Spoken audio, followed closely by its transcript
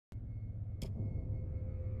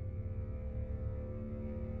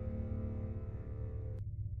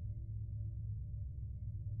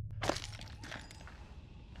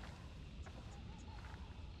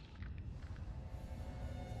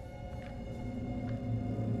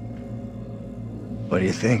What do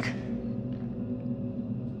you think?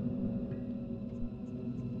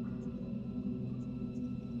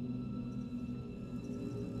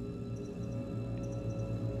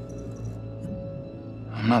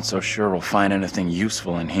 I'm not so sure we'll find anything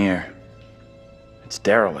useful in here. It's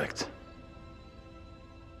derelict.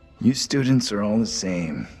 You students are all the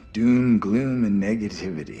same. Doom, gloom, and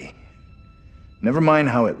negativity. Never mind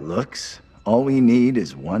how it looks. All we need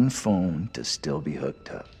is one phone to still be hooked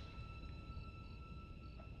up.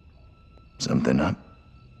 Something up?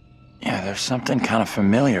 Yeah, there's something kind of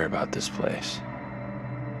familiar about this place.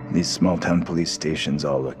 These small-town police stations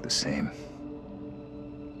all look the same.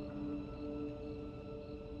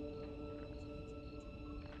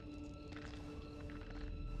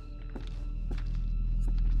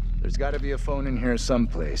 There's gotta be a phone in here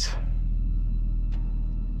someplace.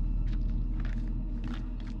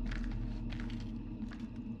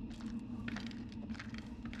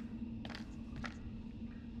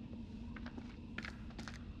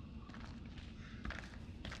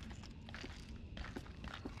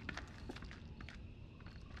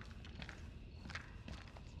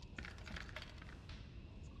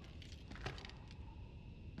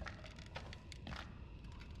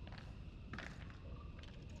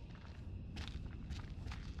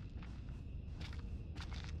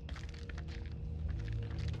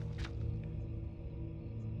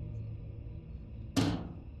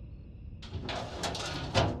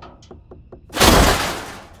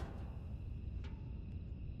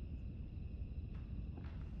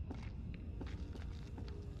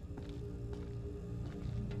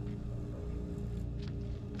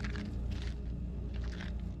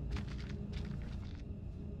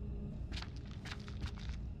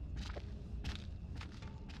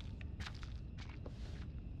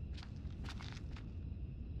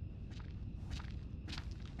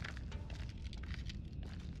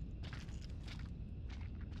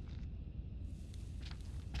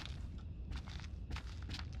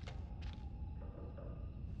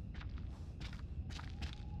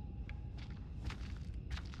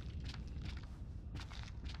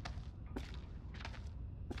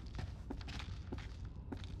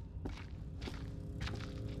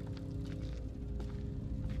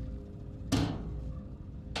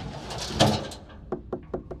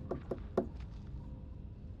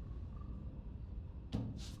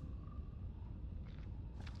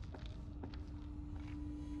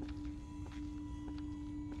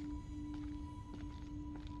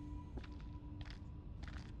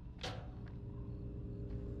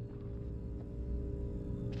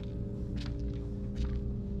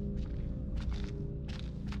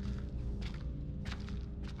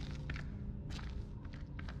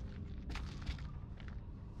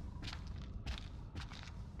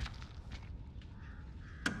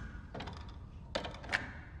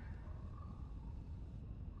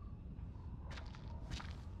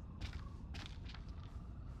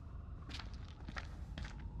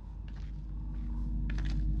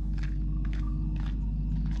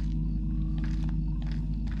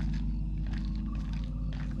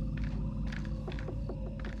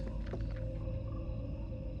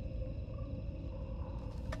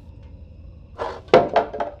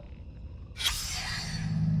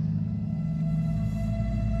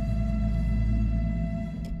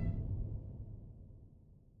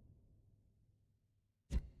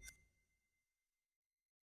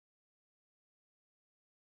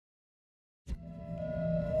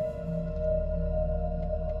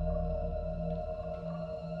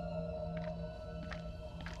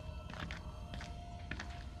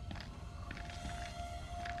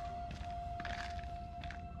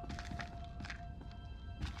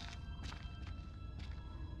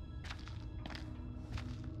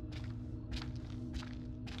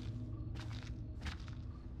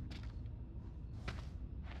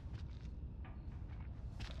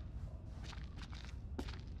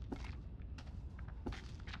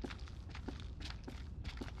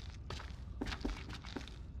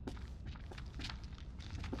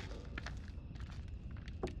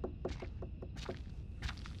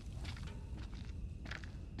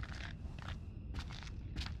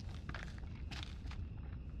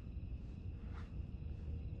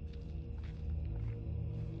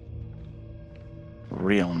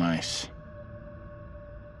 Real nice.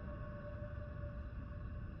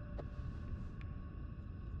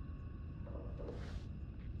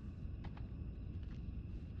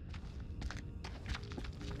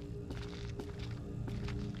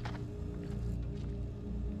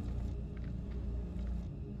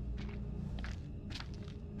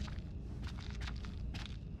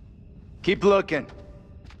 Keep looking.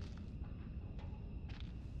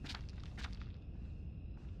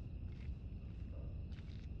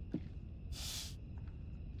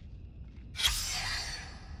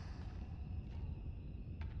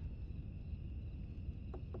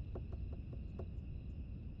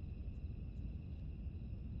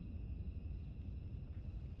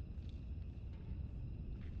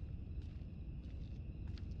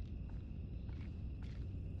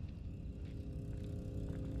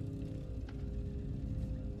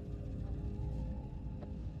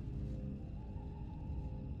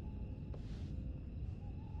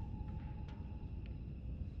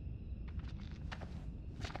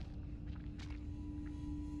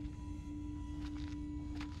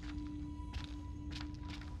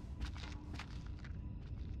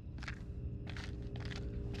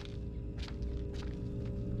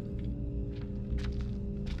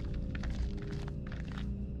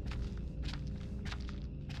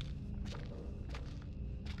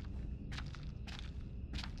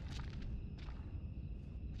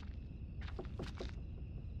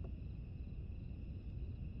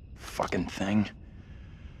 fucking thing.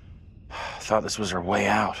 Thought this was our way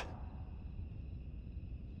out.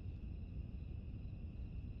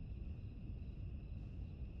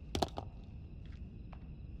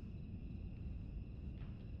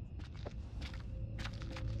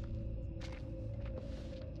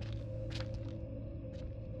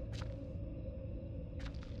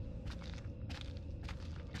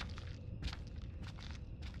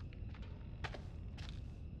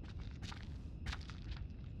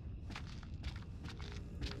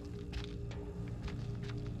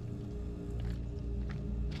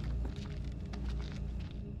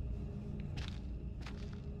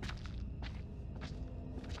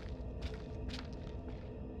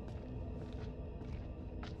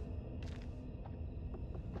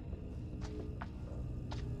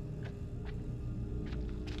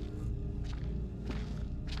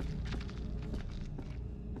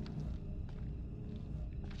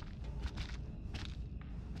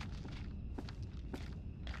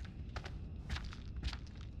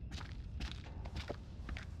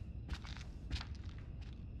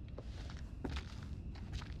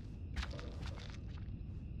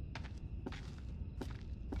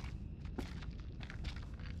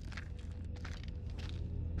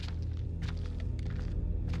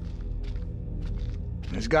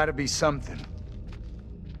 There's gotta be something.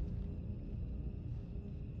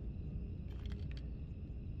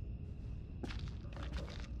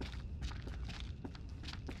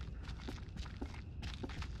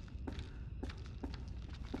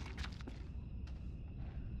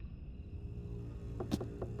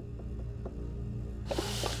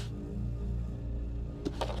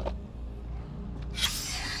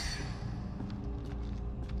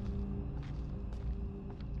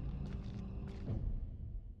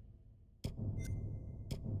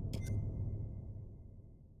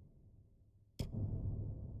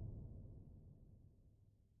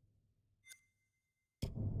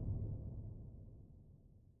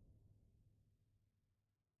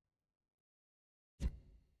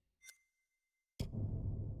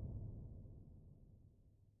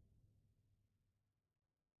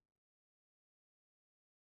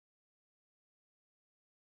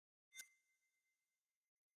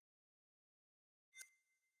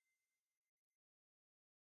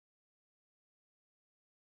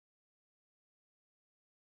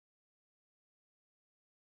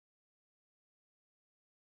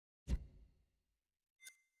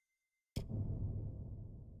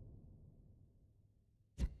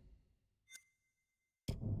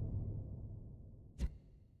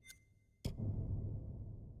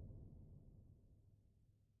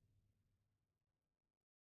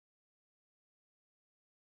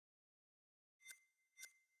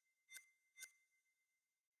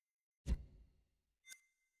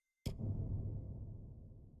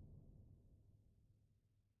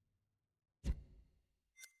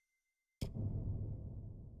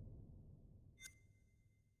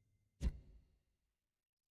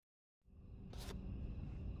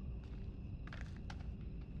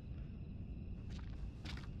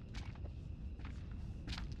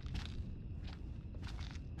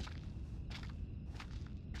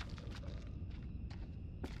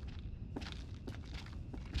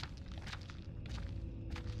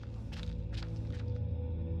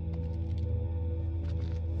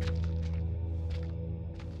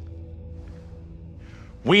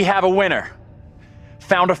 We have a winner.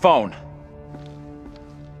 Found a phone.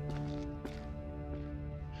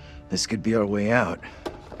 This could be our way out.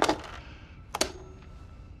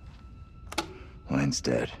 Line's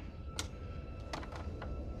dead.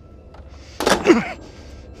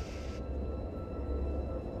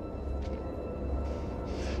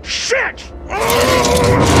 Shit!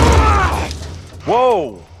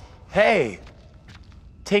 Whoa! Hey!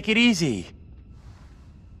 Take it easy.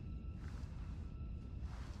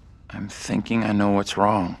 I'm thinking I know what's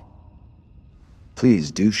wrong. Please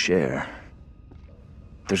do share.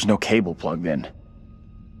 There's no cable plugged in.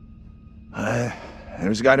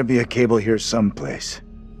 There's gotta be a cable here someplace.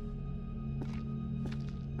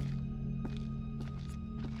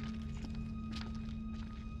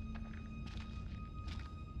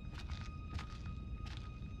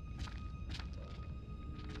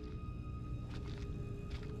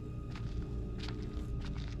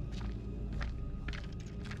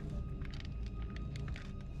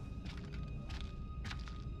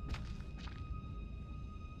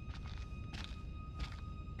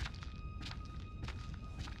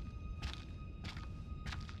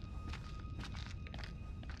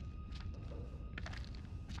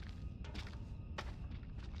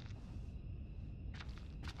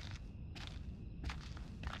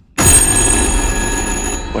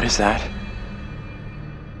 What is that?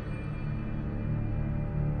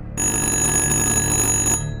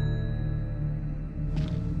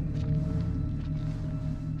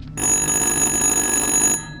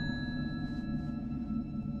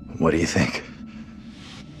 What do you think?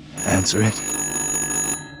 Answer it.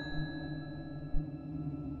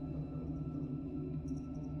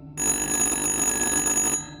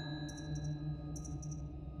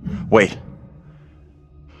 Wait.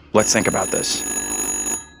 Let's think about this.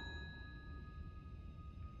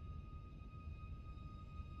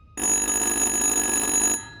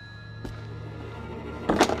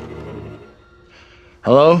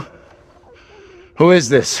 Hello? Who is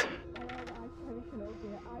this?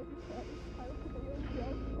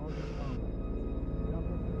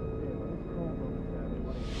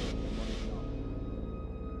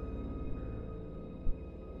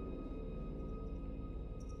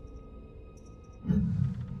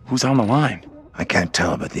 Who's on the line? I can't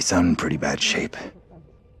tell, but they sound in pretty bad shape.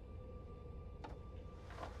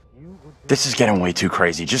 This is getting way too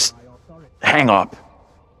crazy. Just hang up.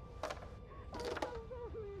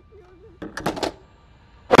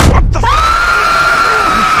 What the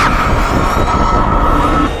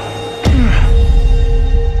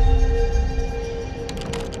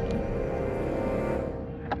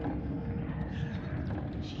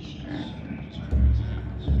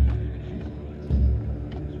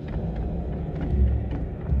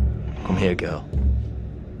Come here, girl.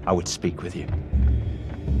 I would speak with you.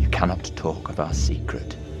 You cannot talk of our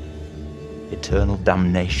secret. Eternal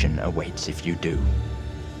damnation awaits if you do.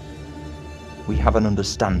 We have an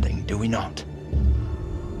understanding, do we not?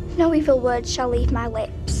 No evil word shall leave my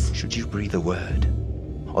lips. Should you breathe a word,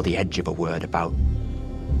 or the edge of a word about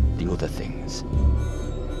the other things,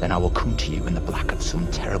 then I will come to you in the black of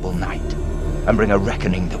some terrible night, and bring a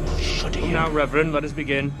reckoning that will shudder you. Come now, Reverend, let us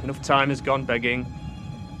begin. Enough time has gone begging.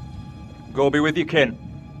 Go be with your kin.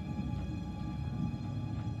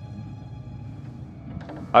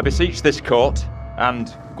 I beseech this court,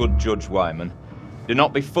 and good Judge Wyman, do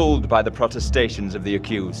not be fooled by the protestations of the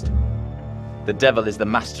accused. The devil is the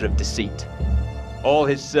master of deceit. All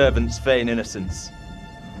his servants feign innocence.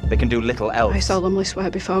 They can do little else. I solemnly swear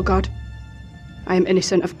before God, I am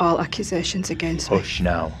innocent of all accusations against me. Hush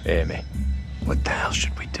now, Amy. What the hell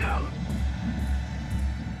should we do?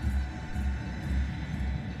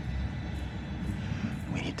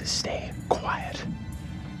 We need to stay quiet.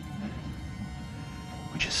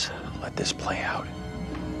 We just let this play out.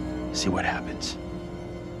 See what happens.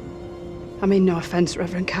 I mean no offence,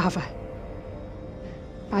 Reverend Carver.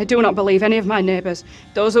 I do not believe any of my neighbours.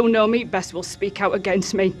 Those who know me best will speak out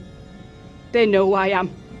against me. They know who I am,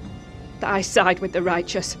 that I side with the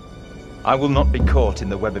righteous. I will not be caught in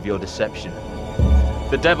the web of your deception.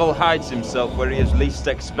 The devil hides himself where he is least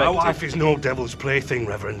expected. My wife is no devil's plaything,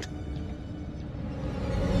 Reverend.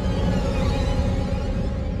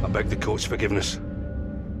 I beg the court's forgiveness,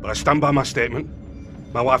 but I stand by my statement.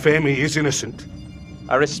 My wife Amy is innocent.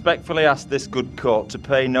 I respectfully ask this good court to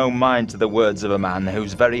pay no mind to the words of a man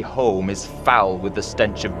whose very home is foul with the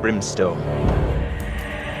stench of brimstone.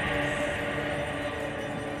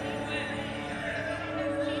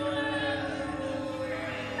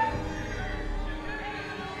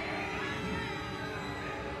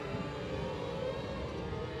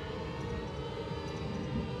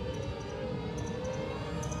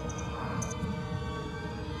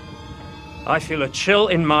 I feel a chill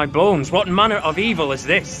in my bones. What manner of evil is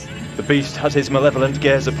this? The beast has his malevolent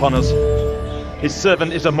gaze upon us. His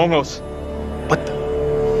servant is among us. What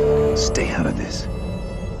the? Stay out of this.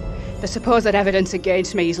 The supposed evidence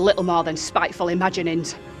against me is little more than spiteful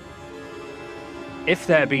imaginings. If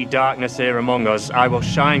there be darkness here among us, I will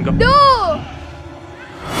shine No!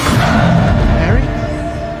 Mary?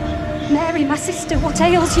 Mary, my sister, what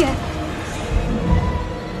ails you?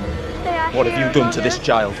 What have you done to this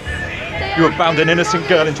child? You have bound an innocent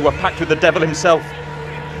girl into a pact with the devil himself.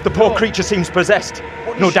 The poor creature seems possessed.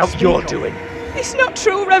 No doubt you're doing. It's not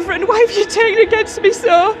true, Reverend. Why have you taken against me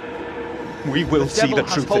so? We will see the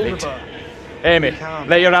truth of it. Amy,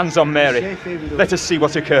 lay your hands on Mary. Let us see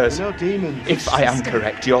what occurs. If I am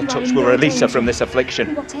correct, your touch will release her from this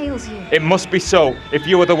affliction. What ails you? It must be so, if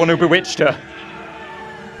you are the one who bewitched her.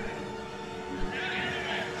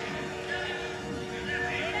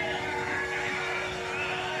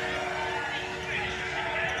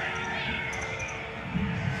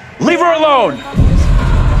 Leave her alone!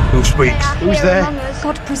 Who speaks? Who's there?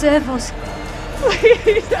 God preserve us.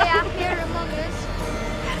 Please. They are here among us.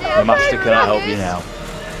 The master cannot help you now.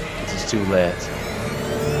 It is too late.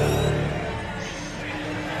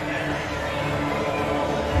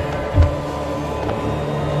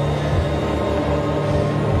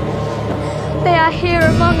 They are here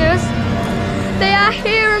among us. They are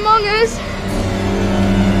here among us.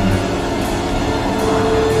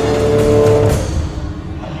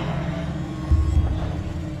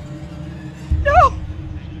 No!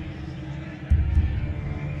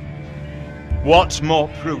 What more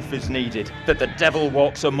proof is needed that the devil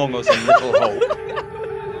walks among us in Little Hope?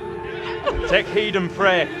 Take heed and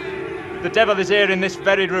pray. The devil is here in this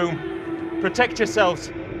very room. Protect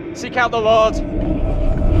yourselves. Seek out the Lord.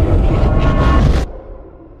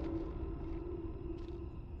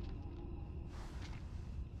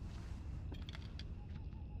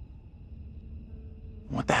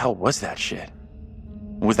 What the hell was that shit?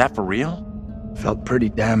 Was that for real? Felt pretty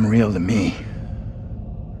damn real to me.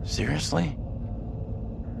 Seriously?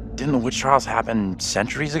 Didn't the witch trials happen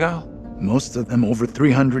centuries ago? Most of them over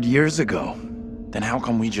 300 years ago. Then how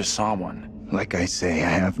come we just saw one? Like I say, I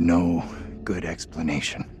have no good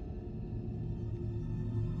explanation.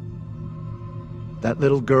 That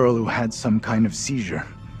little girl who had some kind of seizure.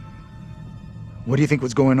 What do you think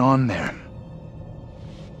was going on there?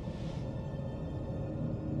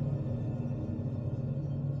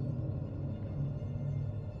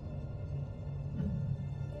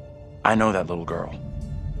 I know that little girl.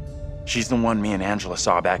 She's the one me and Angela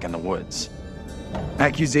saw back in the woods.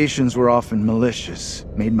 Accusations were often malicious,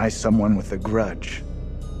 made by someone with a grudge.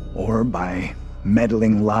 Or by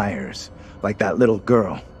meddling liars, like that little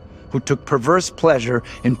girl, who took perverse pleasure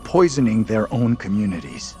in poisoning their own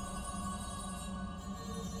communities.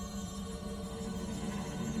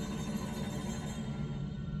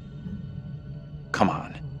 Come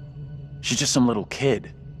on. She's just some little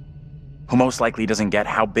kid, who most likely doesn't get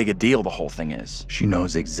how big a deal the whole thing is. She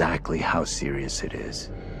knows exactly how serious it is.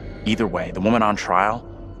 Either way, the woman on trial,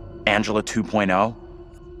 Angela 2.0,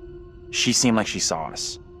 she seemed like she saw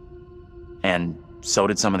us. And so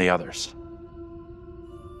did some of the others.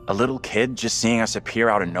 A little kid just seeing us appear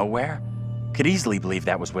out of nowhere could easily believe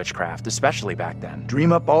that was witchcraft, especially back then.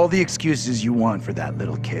 Dream up all the excuses you want for that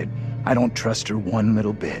little kid. I don't trust her one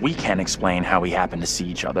little bit. We can't explain how we happened to see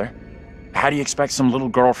each other. How do you expect some little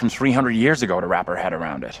girl from 300 years ago to wrap her head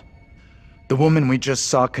around it? The woman we just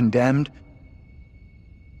saw condemned,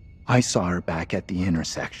 I saw her back at the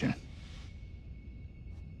intersection.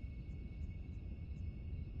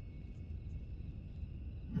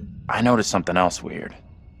 I noticed something else weird.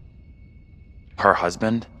 Her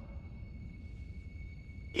husband,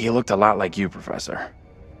 he looked a lot like you, Professor.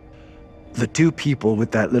 The two people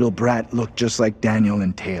with that little brat looked just like Daniel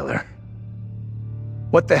and Taylor.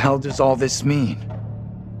 What the hell does all this mean?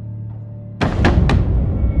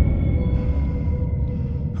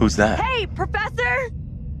 Who's that? Hey, Professor!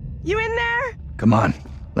 You in there? Come on,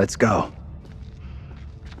 let's go.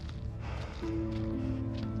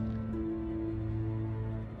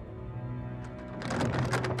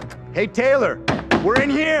 Hey, Taylor! We're in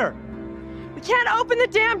here! We can't open the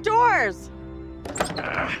damn doors!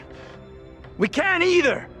 We can't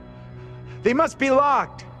either! They must be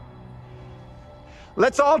locked.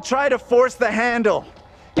 Let's all try to force the handle.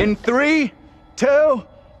 In 3, 2,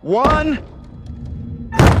 1...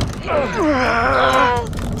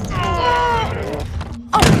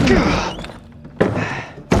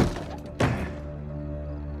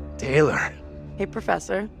 Taylor. Hey,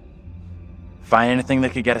 Professor. Find anything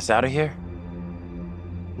that could get us out of here?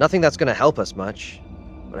 Nothing that's gonna help us much.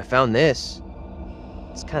 But I found this.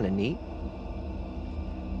 It's kinda neat.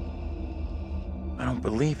 I don't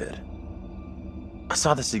believe it. I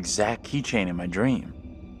saw this exact keychain in my dream.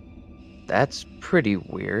 That's pretty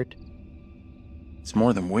weird. It's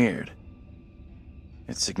more than weird.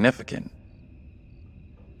 It's significant.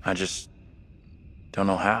 I just don't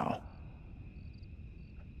know how.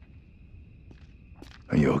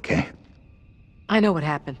 Are you okay? I know what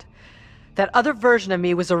happened. That other version of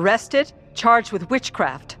me was arrested, charged with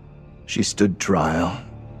witchcraft. She stood trial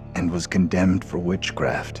and was condemned for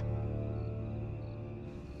witchcraft.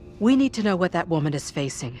 We need to know what that woman is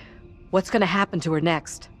facing. What's gonna happen to her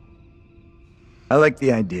next? I like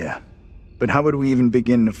the idea, but how would we even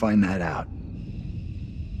begin to find that out?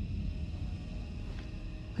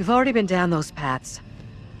 We've already been down those paths.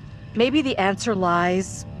 Maybe the answer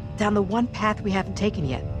lies down the one path we haven't taken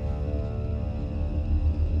yet.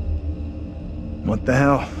 What the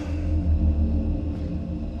hell?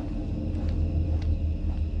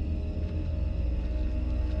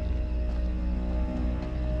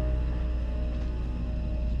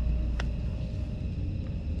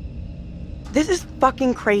 This is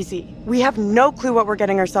fucking crazy. We have no clue what we're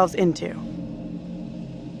getting ourselves into.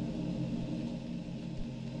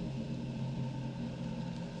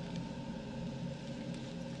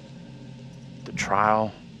 The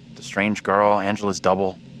trial, the strange girl, Angela's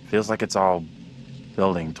double. Feels like it's all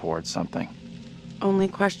building towards something. Only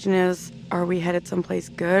question is, are we headed someplace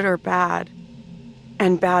good or bad?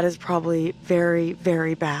 And bad is probably very,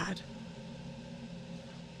 very bad.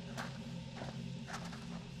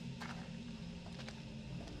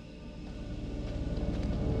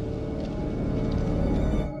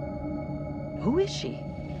 is she?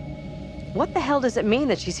 What the hell does it mean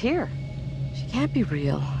that she's here? She can't be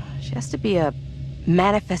real. She has to be a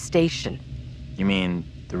manifestation. You mean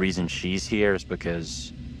the reason she's here is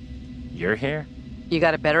because you're here? You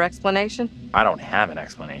got a better explanation? I don't have an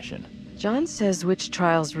explanation. John says witch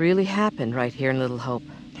trials really happened right here in Little Hope.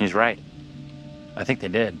 He's right. I think they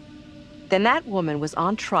did. Then that woman was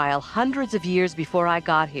on trial hundreds of years before I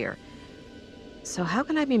got here. So how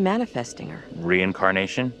can I be manifesting her?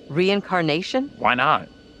 Reincarnation? Reincarnation? Why not?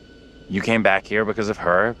 You came back here because of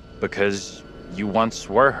her, because you once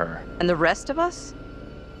were her. And the rest of us?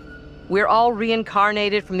 We're all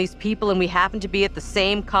reincarnated from these people and we happen to be at the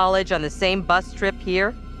same college on the same bus trip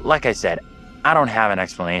here? Like I said, I don't have an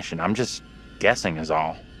explanation. I'm just guessing is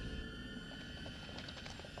all.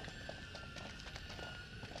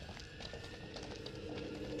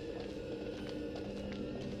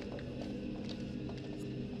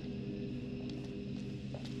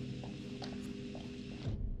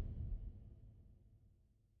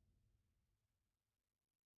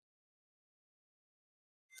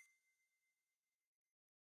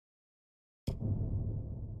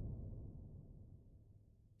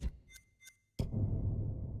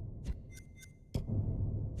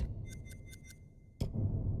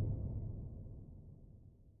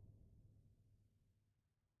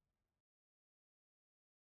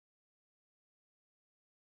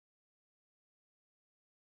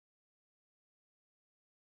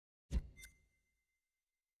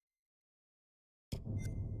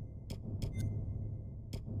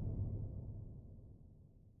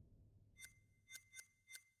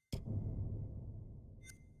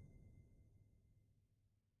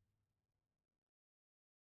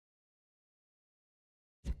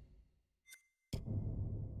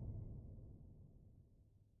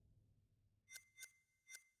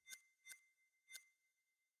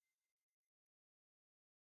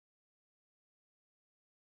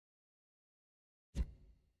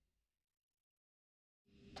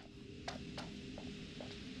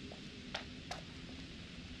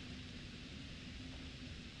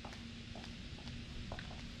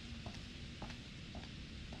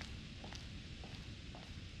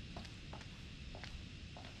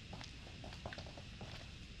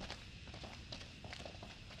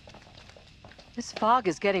 This fog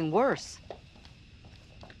is getting worse.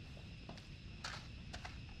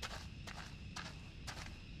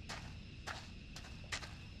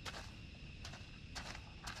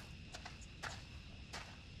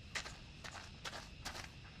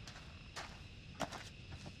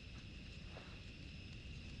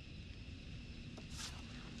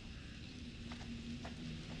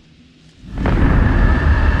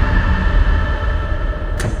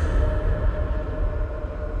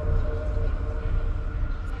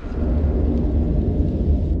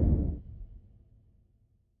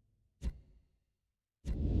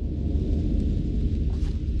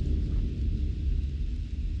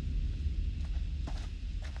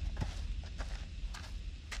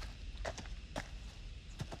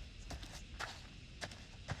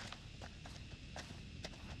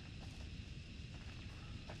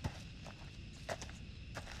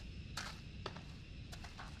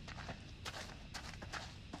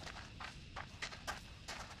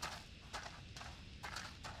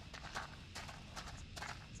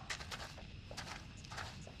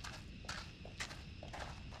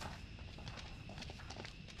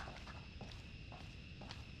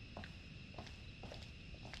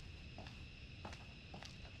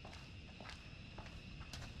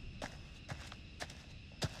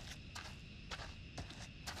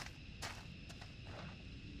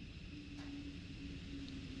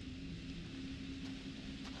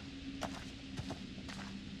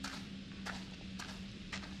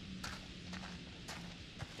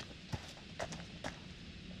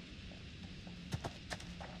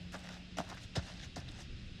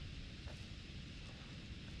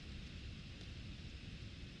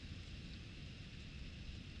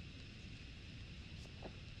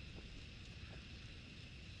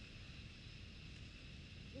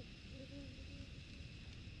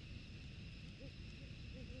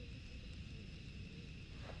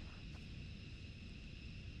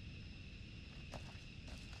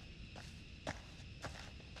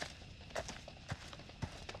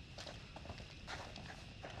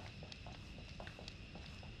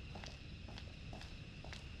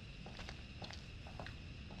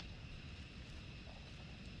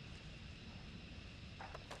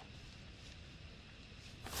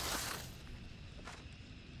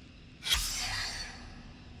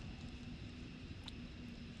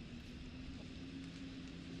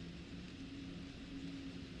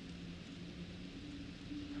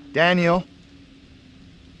 Daniel?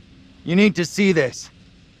 You need to see this.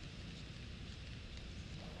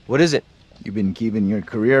 What is it? You've been keeping your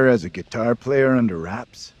career as a guitar player under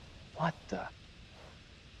wraps? What the?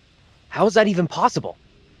 How is that even possible?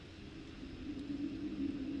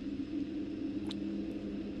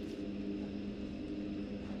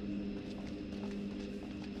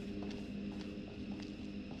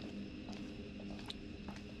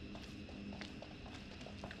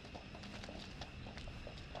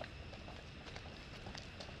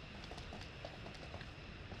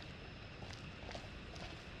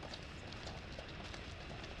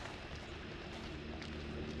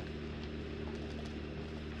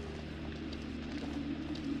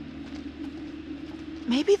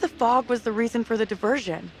 Maybe the fog was the reason for the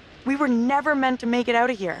diversion. We were never meant to make it out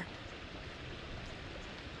of here.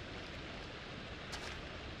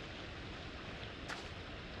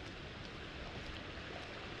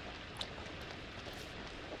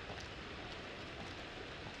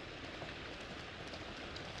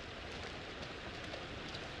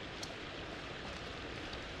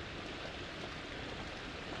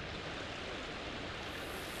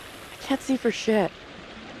 I can't see for shit.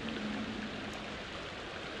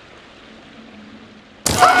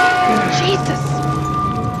 Jesus!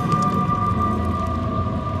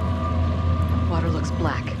 Water looks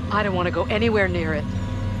black. I don't want to go anywhere near it.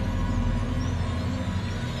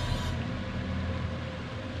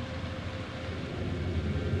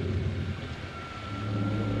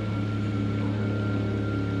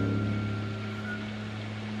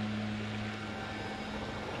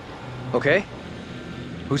 Okay.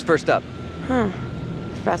 Who's first up?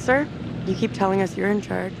 Professor, you keep telling us you're in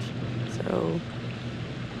charge, so...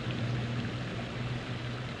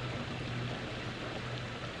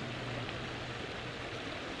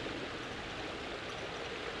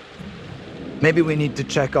 Maybe we need to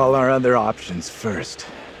check all our other options first.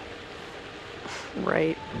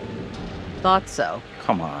 Right. Thought so.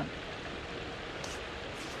 Come on.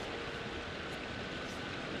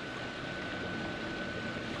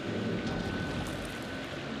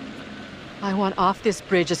 I want off this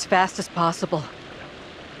bridge as fast as possible.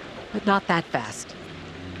 But not that fast.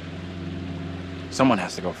 Someone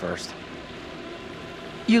has to go first.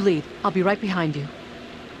 You lead. I'll be right behind you.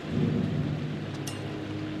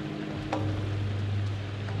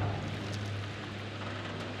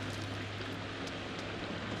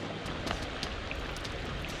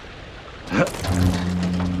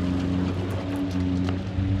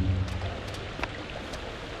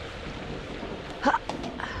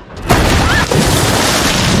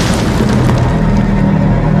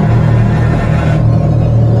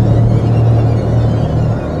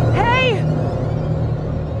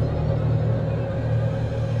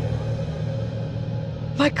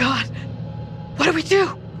 My God! What do we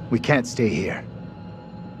do? We can't stay here.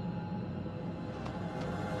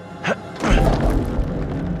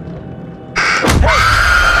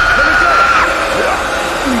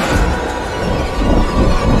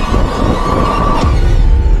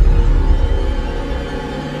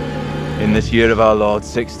 In this year of our Lord,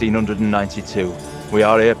 1692, we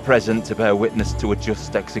are here present to bear witness to a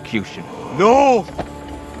just execution. No!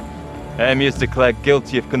 Amy is declared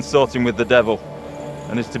guilty of consorting with the devil,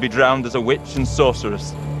 and is to be drowned as a witch and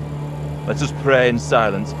sorceress. Let us pray in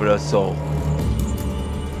silence for her soul.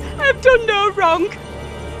 I've done no wrong.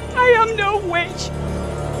 I am no witch.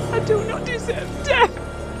 I do not deserve death.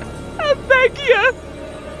 I beg you.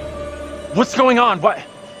 What's going on?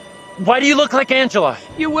 Why do you look like Angela?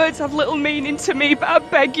 Your words have little meaning to me, but I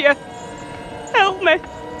beg you. Help me.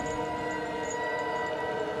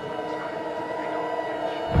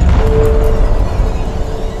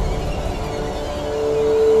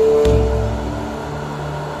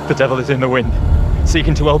 The devil is in the wind,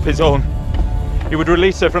 seeking to help his own. He would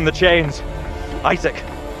release her from the chains. Isaac,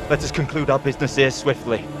 let us conclude our business here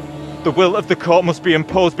swiftly. The will of the court must be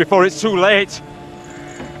imposed before it's too late.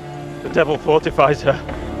 The devil fortifies her.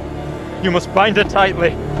 You must bind her tightly.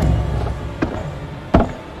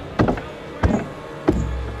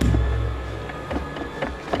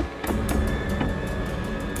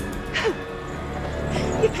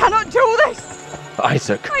 You cannot do this.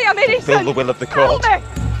 Isaac, I am innocent. fulfill the will of the court. Help me.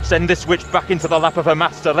 Send this witch back into the lap of her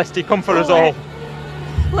master, lest he come for us all.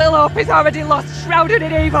 Little Hope is already lost, shrouded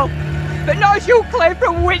in evil. But not as you claim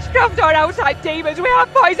from witchcraft or outside demons. We are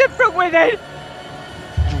poisoned from within.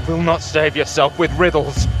 You will not save yourself with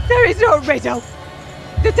riddles. There is no riddle.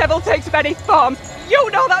 The devil takes many forms. You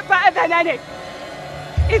know that better than any.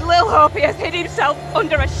 In Little Hope, he has hid himself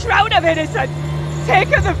under a shroud of innocence,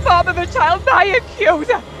 taken the form of a child by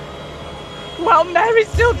accuser. While Mary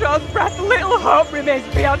still draws breath, Little Hope remains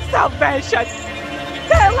beyond salvation.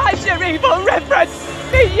 Their lives your evil reverence.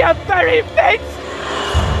 See your very face!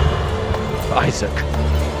 Isaac.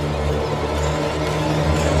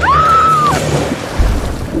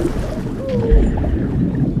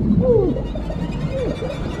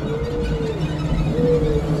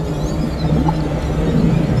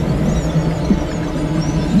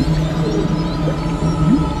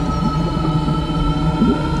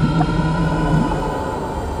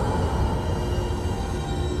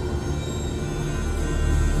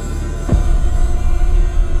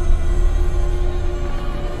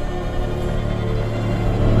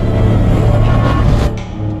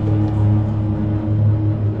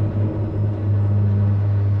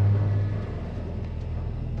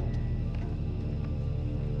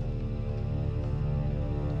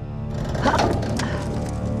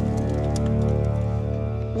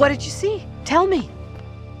 What did you see? Tell me.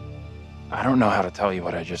 I don't know how to tell you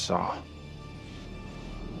what I just saw.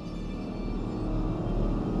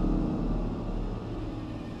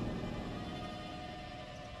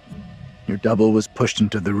 Your double was pushed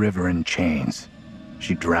into the river in chains.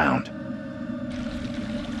 She drowned.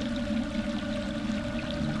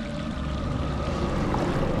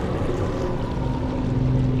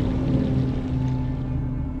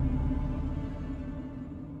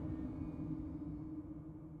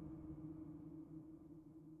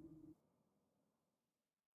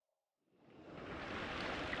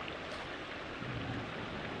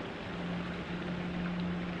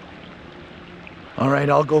 All right,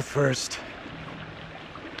 I'll go first.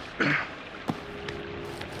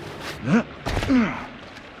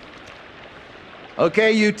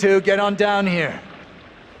 Okay, you two, get on down here.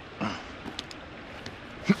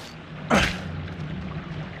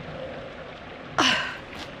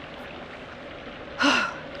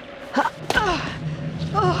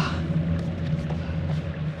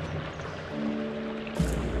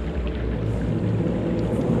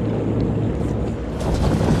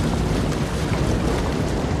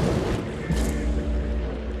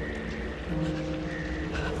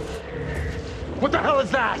 What the hell is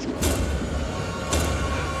that?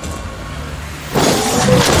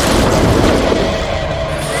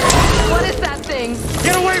 What is that thing?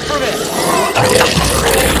 Get away from it!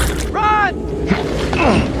 Run!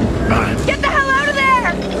 Get the hell out of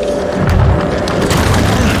there!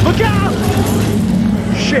 Look out!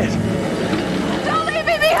 Shit! Don't leave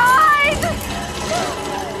me behind!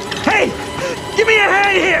 Hey! Give me a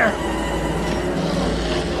hand here!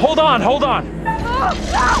 Hold on, hold on!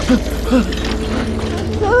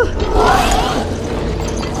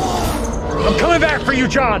 I'm coming back for you,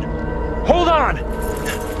 John! Hold on!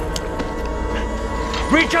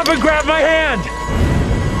 Reach up and grab my hand!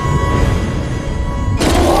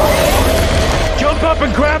 Jump up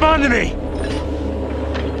and grab onto me!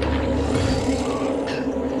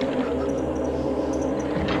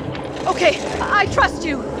 Okay, I trust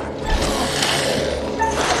you.